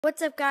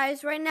What's up,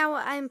 guys? Right now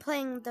I'm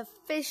playing the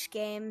fish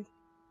game,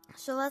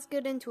 so let's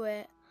get into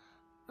it.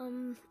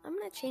 I'm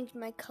gonna change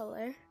my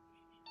color.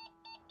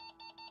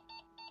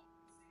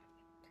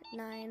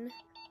 9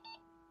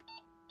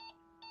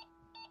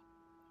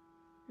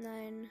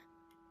 9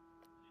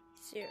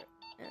 0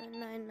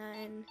 9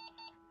 9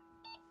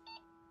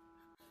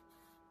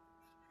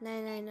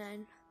 9 9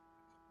 9.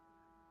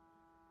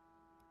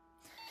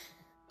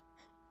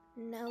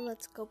 Now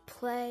let's go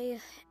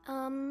play.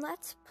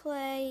 Let's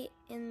play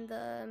in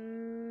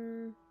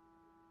the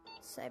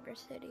Cyber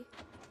City.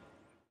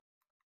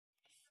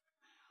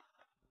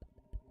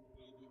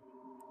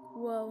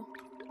 Whoa.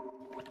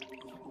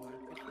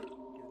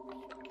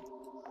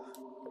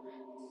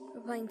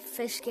 We're playing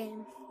fish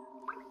game.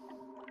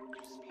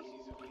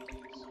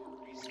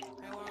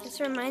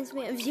 This reminds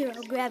me of Zero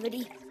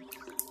Gravity.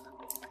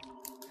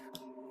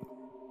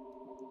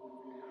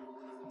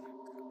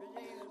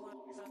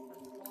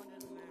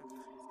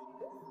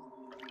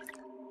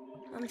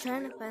 I'm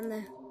trying to find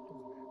the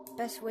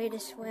best way to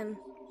swim.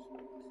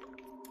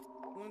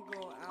 Want to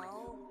go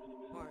out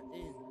or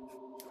in?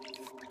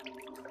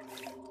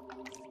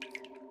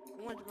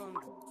 I want to go in.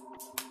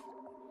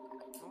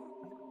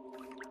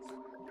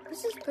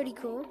 This is pretty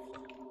cool.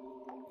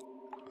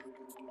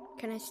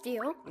 Can I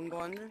steal? Want to go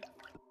under?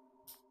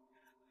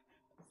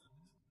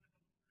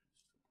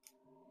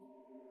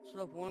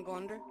 Slope, want to go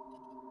under?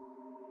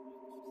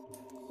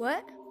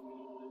 What?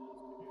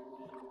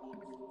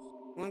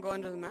 Want to go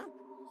under the map?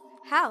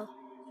 How?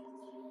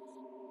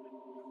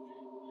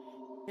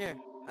 Here,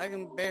 I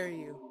can bury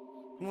you.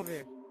 Come over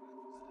here.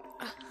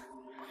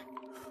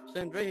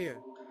 Stand right here.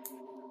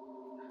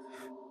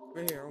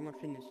 Right here, on my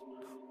fitness.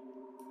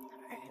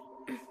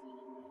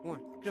 Come on,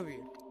 get over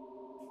here.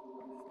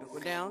 Now go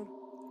down.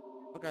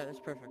 Okay, that's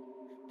perfect.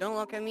 Don't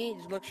look at me,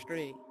 just look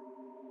straight.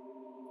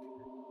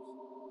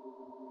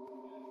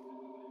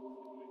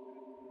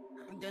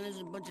 I've done this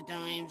a bunch of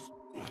times.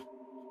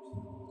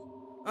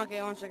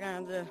 Okay, one second, I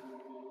have to...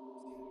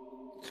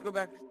 Let's go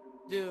back.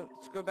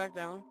 Let's go back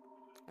down.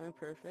 I'm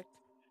perfect.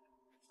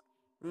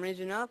 I'm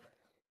raising up.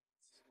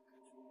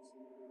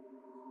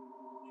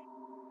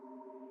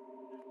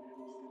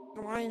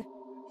 Come on.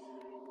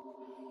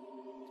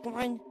 Come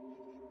on.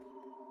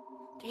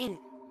 Dang it.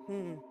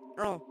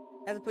 Oh,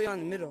 I have to put you on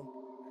the middle.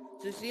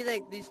 So you see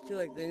like these two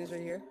like things right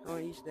here? I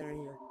want you to stand right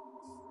here.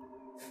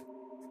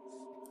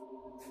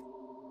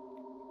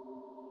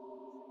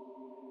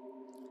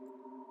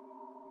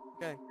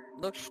 Okay.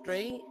 Look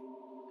straight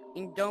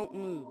and don't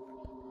move.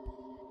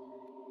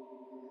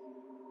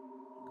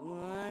 Come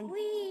on.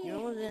 Whee! You're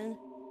almost in.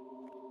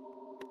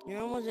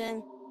 You're almost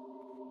in.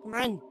 Come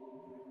on.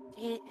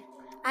 Dang it.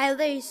 I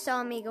literally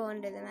saw me go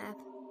under the map.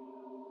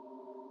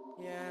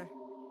 Yeah.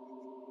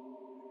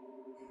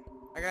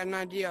 I got an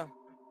idea.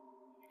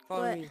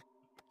 Follow What? me.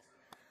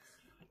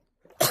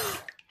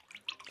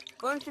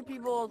 Bunch of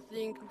people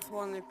think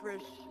when they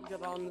first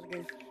get on this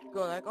game,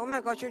 go like, oh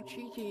my gosh, you're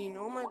cheating.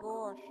 Oh my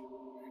gosh.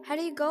 How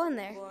do you go in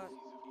there? But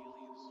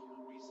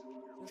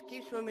just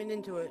keep swimming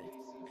into it.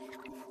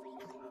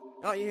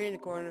 Oh, you're here in the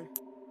corner.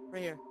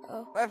 Right here.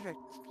 Oh. Perfect.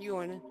 You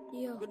on it.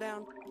 Yo. Go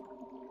down.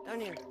 Down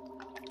here.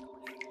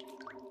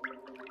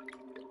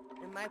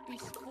 It might be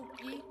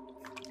spooky.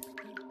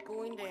 Keep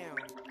going down.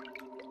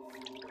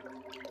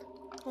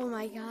 Oh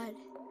my god.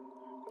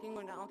 Keep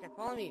going down. Okay,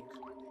 follow me.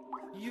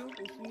 You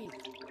with me.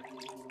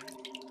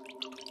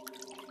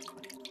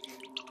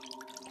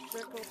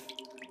 Circle.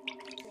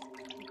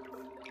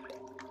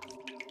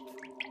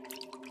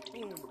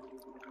 Boom.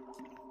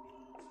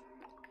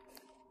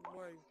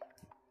 Worry.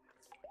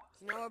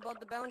 Now about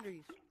the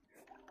boundaries.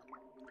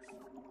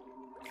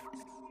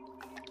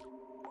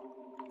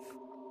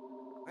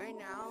 Right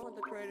now,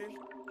 the creators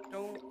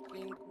don't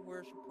think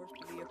we're supposed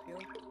to be up here.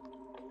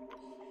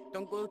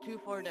 Don't go too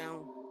far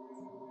down.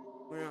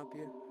 We're not up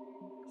here.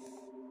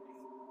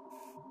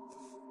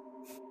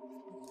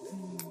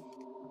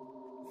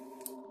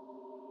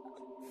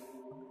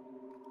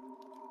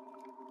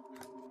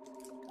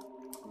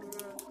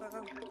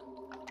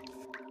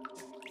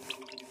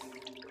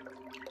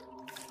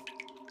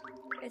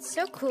 It's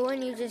so cool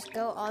when you just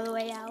go all the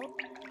way out.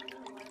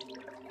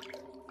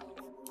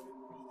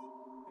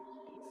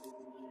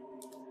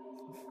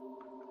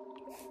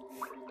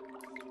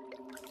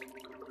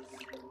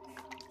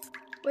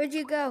 Where'd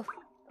you go?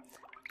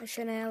 I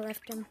shouldn't have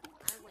left him.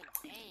 I went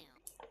down.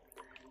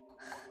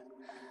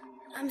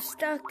 I'm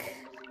stuck. See,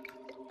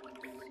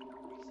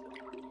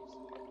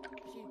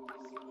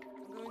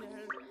 I'm going to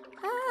hurt.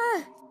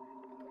 Ah!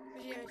 I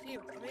see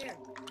him. Over here.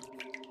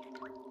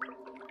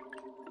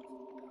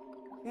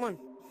 Come on.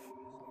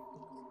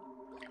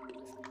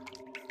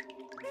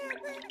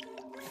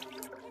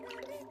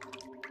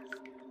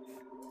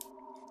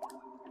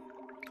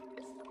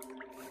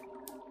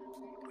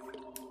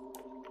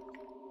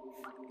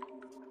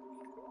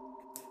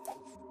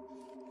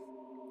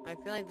 I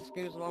feel like this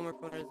game is a lot more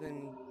fun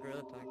than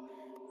Gorilla Tag.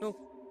 No.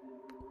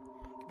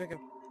 Get back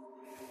up.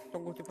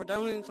 Don't go too far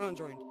down and it's not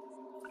joined.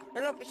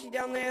 Hello, fishy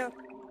down there.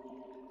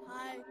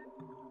 Hi.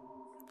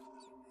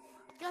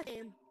 Got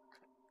him.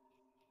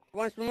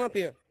 Want to swim up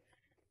here?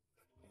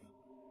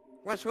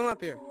 Want to swim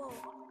up here? Whoa.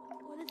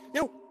 What is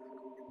No.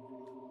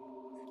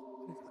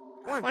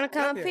 Come on, Want to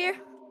get come up here?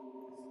 Come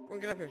on,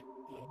 get up here.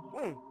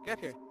 Come on, get up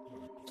here.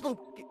 Slow.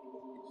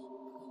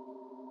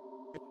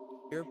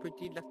 You're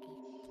pretty lucky.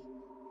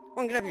 Come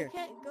on, get up I here.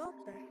 can't go up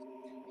there.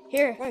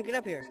 Here. Come on, get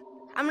up here.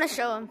 I'm gonna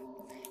show him.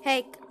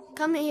 Hey,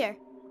 come here.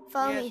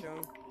 Follow Yeah, me. show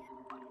 'em.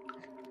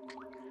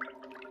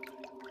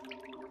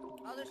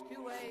 Oh, there's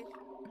 2 ways.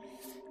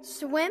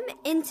 Swim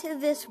into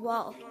this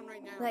wall. There's one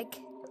right now.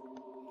 Like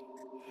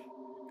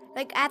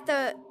at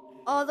the,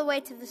 all the way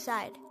to the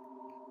side.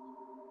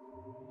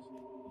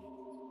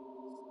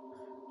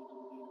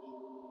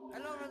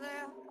 Hello over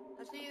there.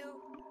 I see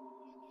you.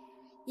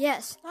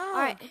 Yes. Oh. All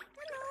right.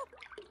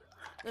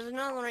 There's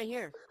another one right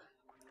here.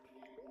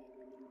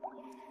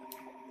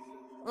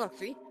 Look,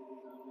 see?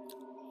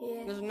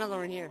 Yeah. There's another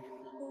one here.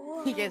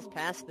 Whoa. He gets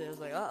past it. I was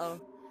like,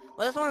 uh-oh.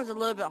 Well, this one's a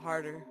little bit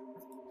harder.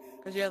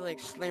 Because you have to, like,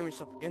 slam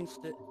yourself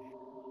against it.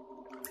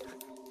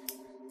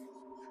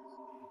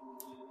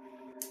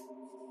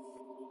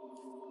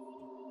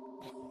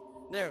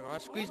 There we go. I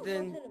squeezed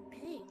in.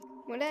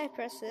 When did I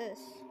press this?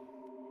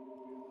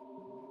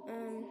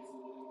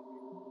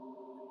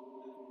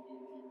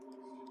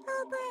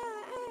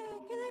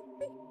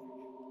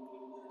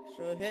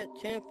 So hit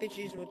 10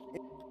 fishies with...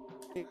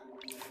 Hit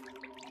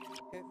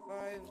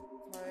 5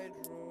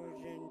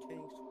 hydrogen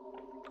tanks.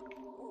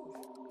 Ooh.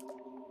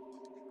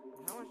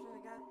 How much did I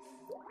got?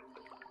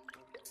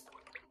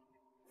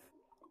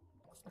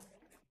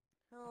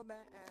 How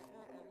bad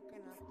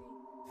can I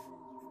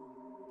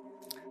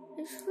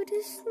be? What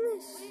is this?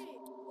 Wait,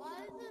 why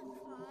is this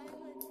fine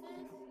like this?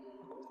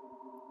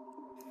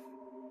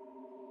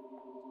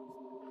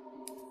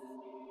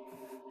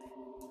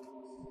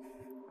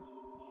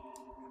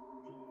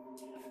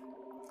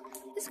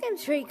 This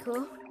game's pretty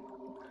cool.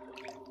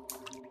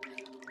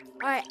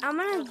 Alright, I'm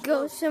gonna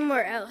go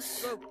somewhere else.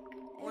 Slope,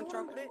 1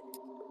 chocolate.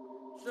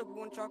 Slope,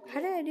 1 chocolate.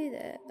 How did I do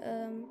that?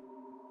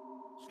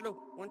 Slope,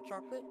 1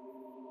 chocolate.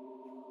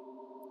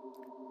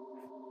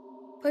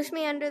 Push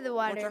me under the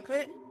 1 water.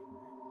 chocolate.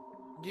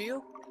 Do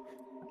you?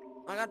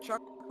 I got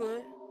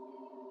chocolate.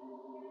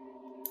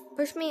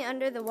 Push me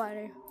under the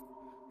water.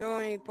 You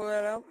want me to pull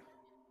that out?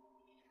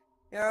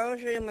 Yeah, I'll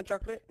show you my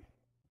chocolate.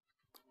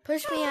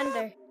 Push me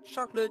under.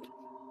 Chocolate.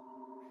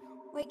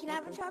 Wait, can I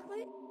have a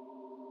chocolate?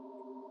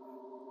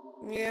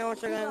 Yeah, 1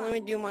 second. Let me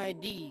do my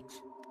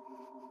deeds.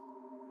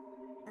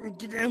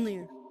 Get down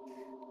there.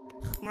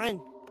 Come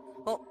on.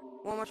 Oh,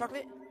 want my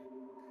chocolate?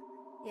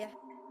 Yeah.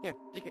 Here,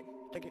 take it.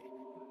 Take it.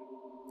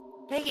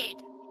 Take it!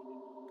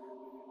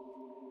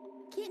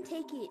 Can't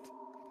take it.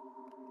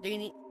 Do you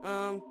need,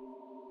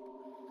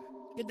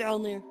 get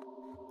down there.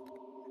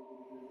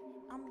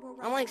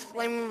 I'm like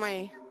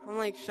slamming I'm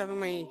like shoving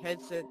my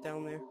headset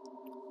down there.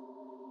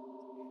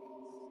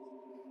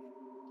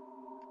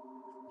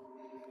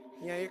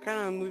 Yeah, you're kind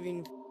of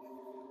moving.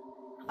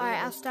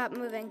 Alright, I'll stop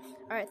moving.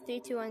 Alright, 3,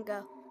 2, 1,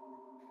 go.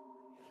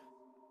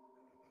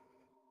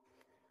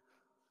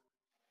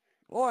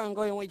 Or I'm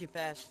going way too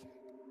fast.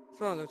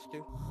 It's one of those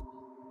 2.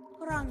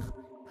 Hold on.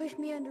 Push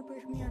me under,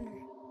 push me under.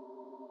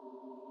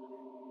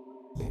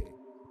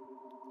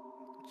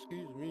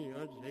 Excuse me,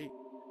 I just ate.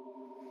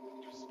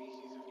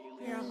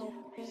 Here, I'll help.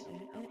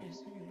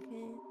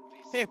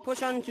 Here,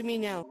 push onto me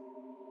now.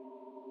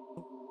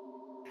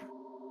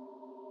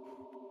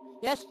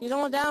 Yes, he's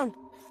almost down.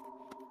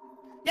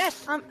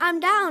 Yes! I'm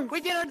down.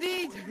 We did our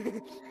deeds!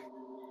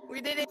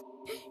 We did it!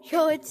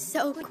 Yo, it's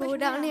so Push cool me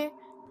down down. here.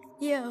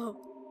 Yo,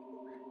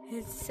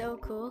 it's so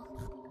cool.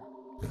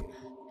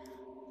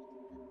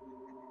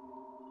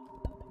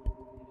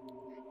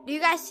 Do you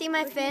guys see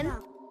my Push me fin?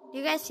 down. Do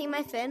you guys see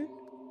my fin?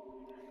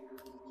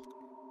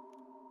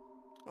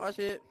 Watch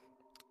it.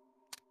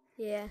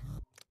 Yeah.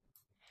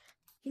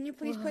 Can you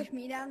please push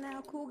me down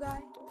now, cool guy?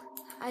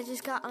 I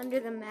just got under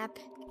the map.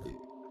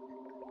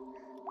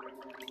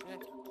 Yeah.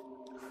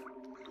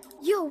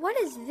 Yo, what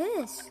is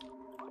this?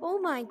 Oh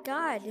my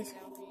god.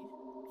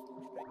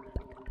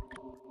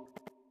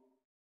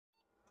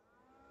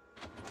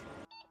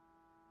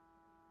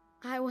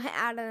 I went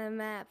out of the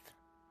map.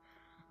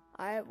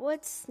 Alright,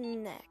 what's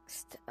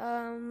next?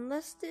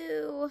 Let's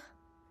do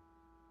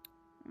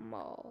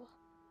mall.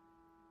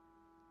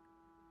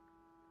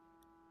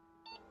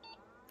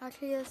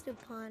 Actually, let's do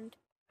pond.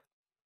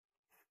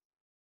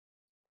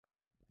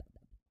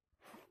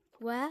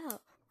 Wow.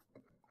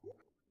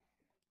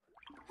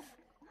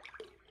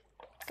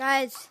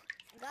 Guys,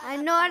 I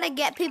know how to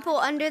get people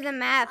under the I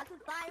map. can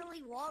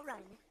finally wall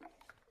run.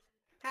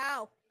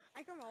 How?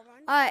 I can wall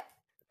run. Alright,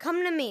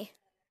 come to me.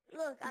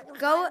 Look, I can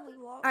Go. finally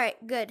wall run.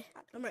 Alright, good.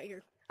 I'm right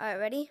here. Alright,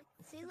 ready?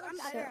 See, look, I'm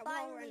I better can at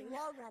finally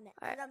wall run it.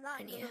 Alright, But I'm not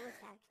I in need- Gorilla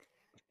Tag.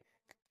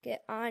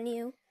 Get on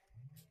you.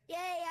 Yeah,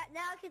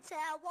 now I can say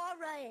I wall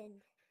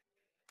run.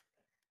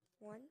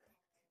 1.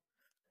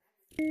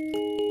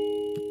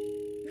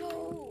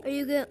 No. Are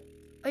you good?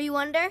 Are you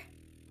under?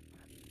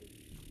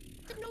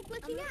 There's no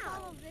glitching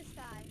out. Follow this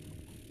guy.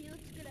 He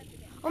looks good at the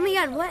game. Oh my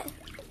god, what?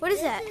 What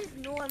is that? This is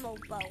normal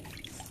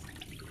boats.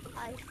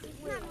 I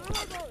swear. It's not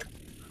normal boats.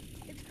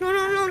 It's No,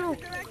 no, no, no.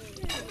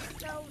 Direction is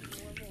so normal.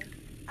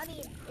 I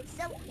mean, it's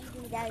so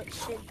easy that it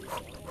should be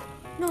normal.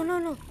 No, no,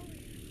 no.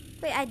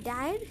 Wait, I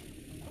died?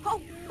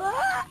 Oh,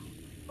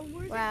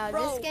 Wow,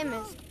 Bro.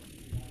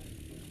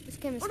 this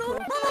game is Oh, no, cool. no,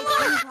 no,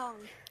 no, no.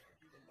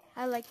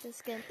 I like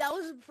this game. That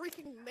was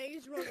freaking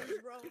Maze Runners,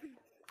 bro.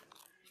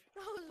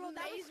 That was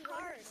Maze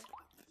Runners.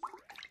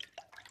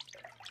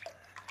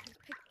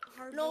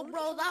 No,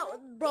 bro,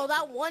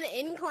 that one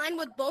incline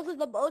with both of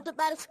the boats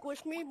about to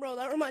squish me, bro.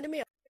 That reminded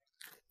me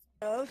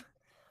of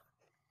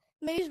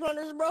Maze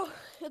Runners, bro.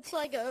 It's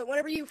like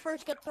whenever you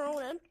first get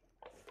thrown in.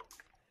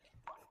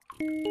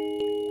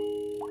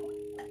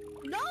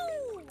 No!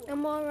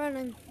 I'm all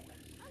running.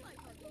 I like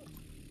hard boats.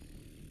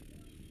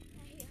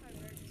 I hate hard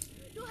boats.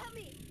 Don't help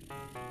me.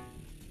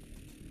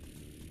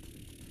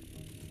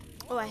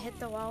 Oh, I hit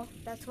the wall.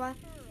 That's why.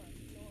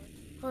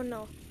 Oh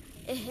no,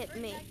 it hit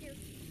me.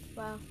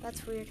 Wow,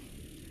 that's weird.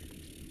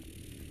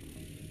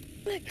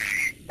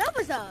 That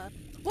was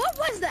what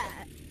was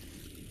that?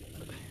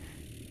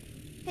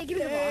 Hey, give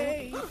me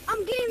the ball.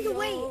 I'm getting the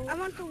weight. I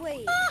want the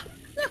weight.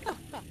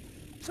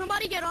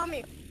 Somebody get on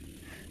me.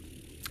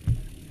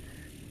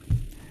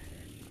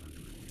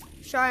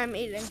 Sorry, I'm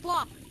eating.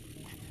 Slop.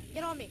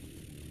 Get on me.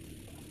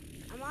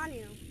 I'm on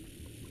you.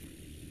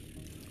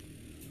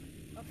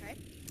 Okay.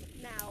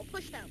 Now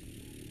push down.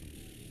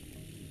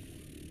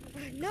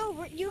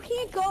 No, you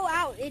can't go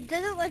out. It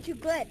doesn't let you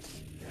glitch.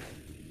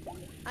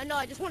 I know,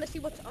 I just want to see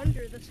what's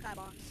under the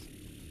skybox.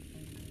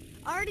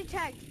 Already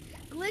checked.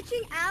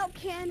 Glitching out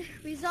can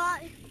result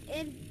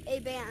in a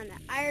ban.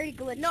 I already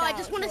glitched No, out. I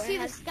just want to so see it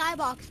the has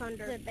skybox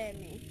under. to ban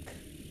me.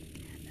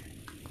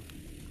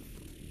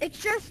 It's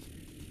just...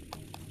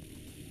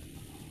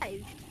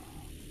 I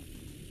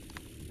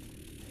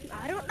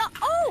don't know.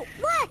 Oh,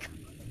 Black!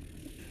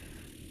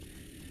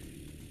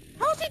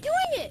 How's he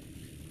doing it?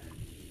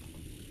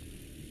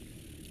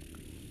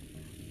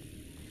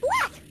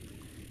 Black!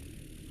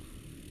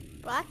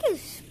 Black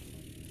is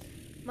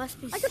must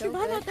be I could so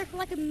survive out good. there for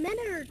like a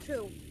minute or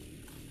two.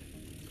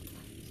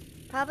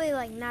 Probably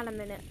like not a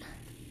minute.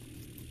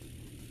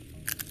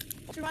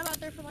 Survive out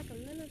there for like a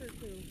minute or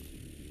two.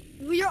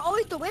 Well, you're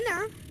always the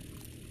winner.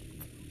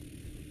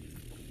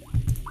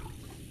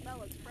 That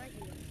was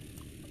frightening.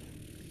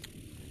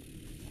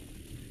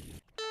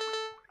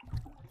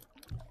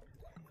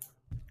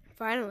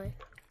 Finally.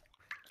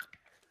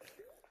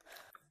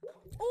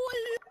 Oh,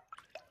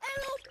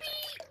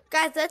 LOB!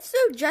 Guys, let's do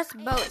just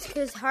boats,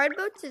 because hard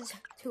boats is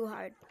too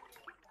hard.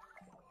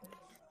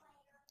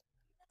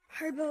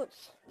 Hard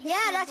boats. Yeah,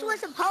 that's what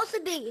it's supposed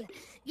to be.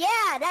 Yeah,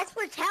 that's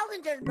for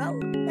challengers, bro.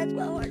 That's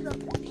what hard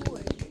boats are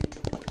for.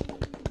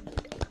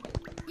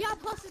 Yeah,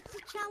 plus it's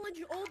to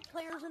challenge old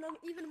players and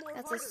even more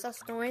That's harder. a sus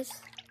noise.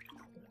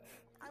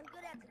 I'm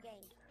good at the game.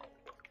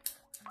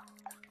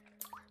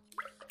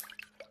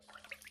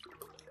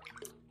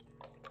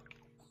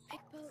 Big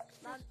boats.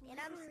 And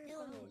I'm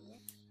still new.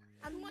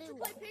 I'm Want to new.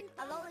 play ping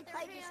pong I've only with their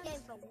played this hands?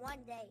 game for one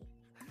day.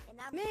 And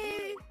I'm Me.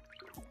 new.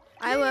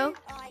 I will.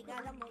 Oh, I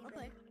got a moment.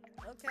 Okay.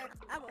 Okay.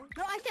 I will.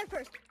 No, I said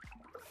first.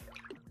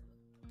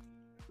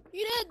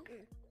 You did.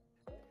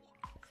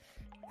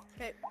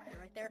 Okay, you're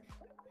right there.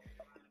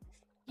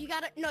 You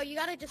gotta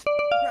just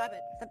grab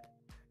it.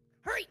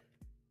 Hurry!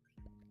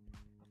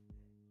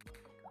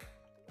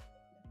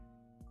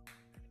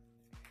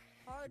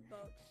 Hard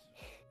boats.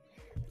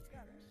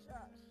 Gotta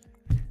sus.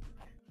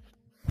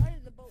 Why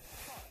is the boat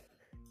hard?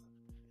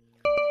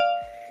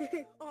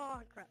 Oh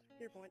crap,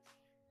 your points.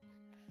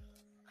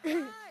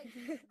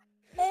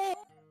 Hey.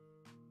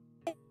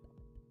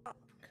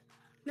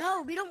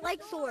 No, we don't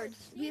like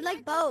swords. We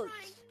like boats.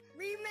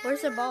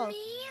 Where's the ball?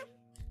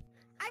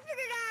 I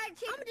figured out how to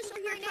change I'm just my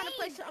over here trying to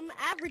play name. some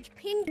average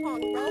ping pong,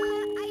 bro. I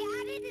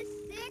added a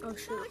 6 Oh,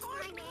 shoot. to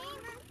my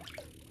name.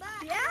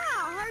 But Yeah,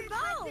 hard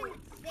I've boat.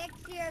 been 6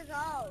 years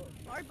old.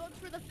 Hard boats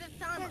for the 5th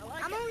time. I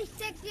like I'm it. only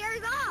 6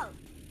 years old.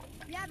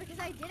 Yeah, because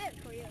I did it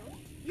for you.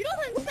 You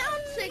don't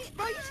sound 6,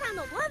 bro. You sound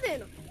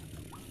 11.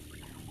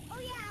 Oh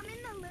yeah, I'm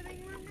in the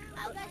living room now.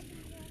 Oh, that's...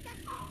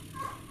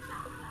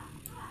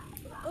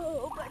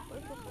 Oh, back.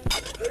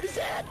 What is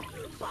that?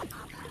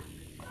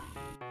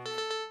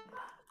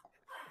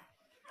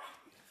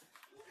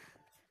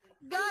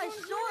 Guys,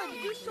 swords,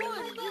 do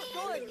swords, do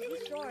swords, do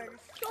swords.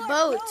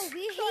 Boats. No,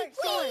 we hate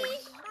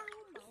swords.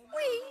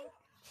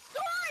 Swords,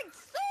 swords.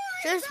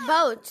 Just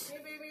boats.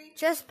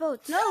 Just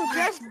boats. No,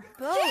 just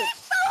boats.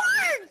 Just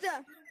swords.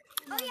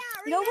 Oh yeah.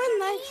 No one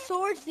likes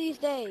swords these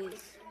days.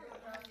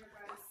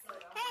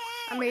 Hey,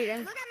 I'm reading.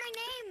 look at my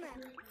name.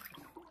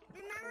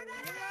 Remember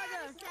that I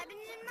have 7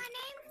 in my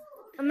name?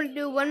 I'm gonna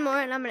do one more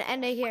and I'm gonna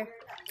end it here.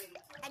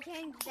 I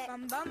changed it.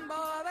 And I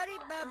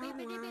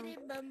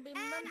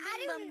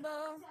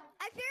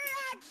figured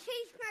I'd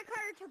change my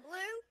color to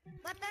blue,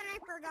 but then I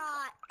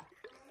forgot.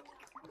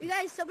 You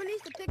guys, someone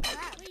needs to pick a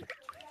map. I'm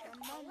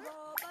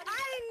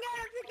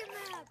gonna pick a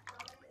map.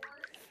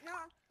 No,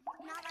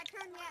 not my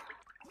turn yet.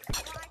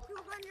 Got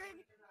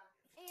 248,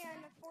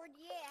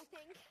 I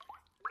think.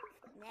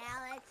 Now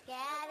let's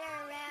gather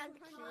around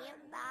the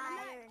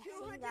campfire and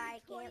sing our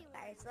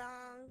campfire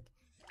song.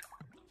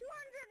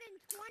 200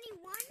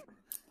 121?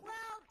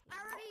 Well, I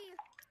already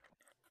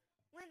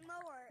went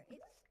lower.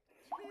 It's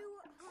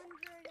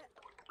 200.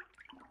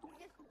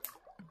 Just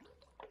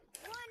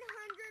 100.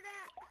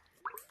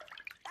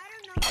 I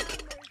don't know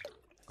numbers.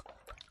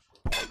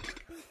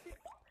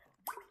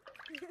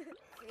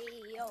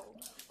 Yo.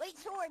 Wait,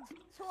 swords.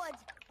 Someone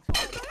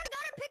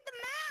gotta pick the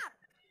map.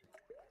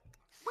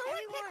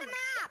 Someone pick the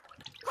map.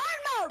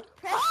 Hard mode.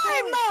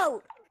 Hard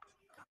mode.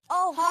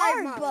 Oh,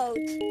 Hard hard mode.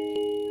 mode.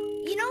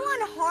 You know,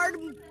 on hard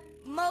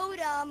mode,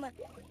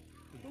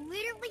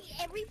 Literally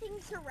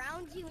everything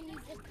surrounds you and you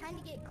just kind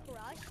of get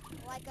crushed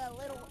like a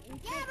little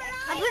infant. Yeah, but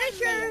I'm pretty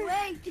sure.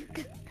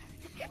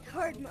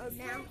 hard mode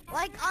now.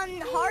 Like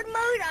on hard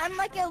mode, I'm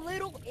like a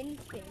little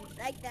infant,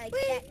 like that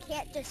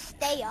can't just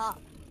stay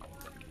up.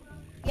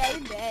 Yeah,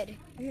 you're dead.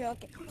 You're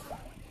okay.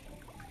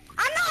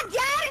 I'm not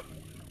dead.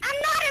 I'm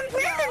not in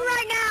prison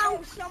right now.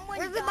 Oh, someone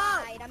Where's the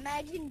died.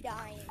 Imagine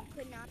dying.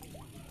 Could not be.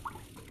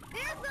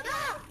 There's the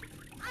boat.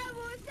 I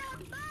was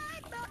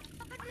survived, but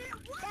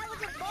That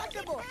was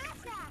impossible.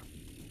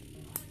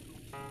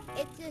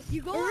 It's just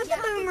You go on the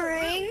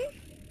boomerang.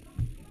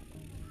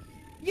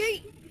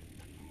 Yeet.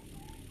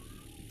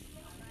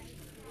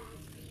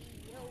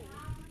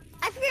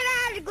 I figured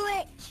out a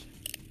glitch.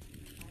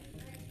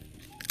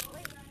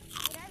 Wait,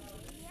 did I do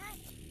that?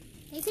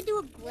 You could do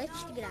a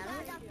glitch to get out of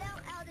it. I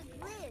found out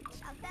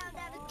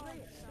a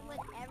glitch. With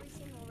every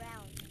single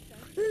round.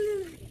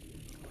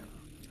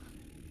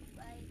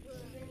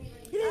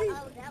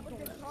 Oh, that was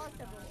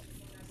impossible.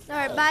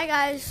 Alright, bye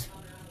guys.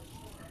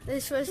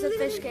 This was the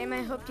fish game.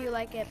 I hope you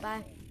like it.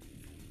 Bye.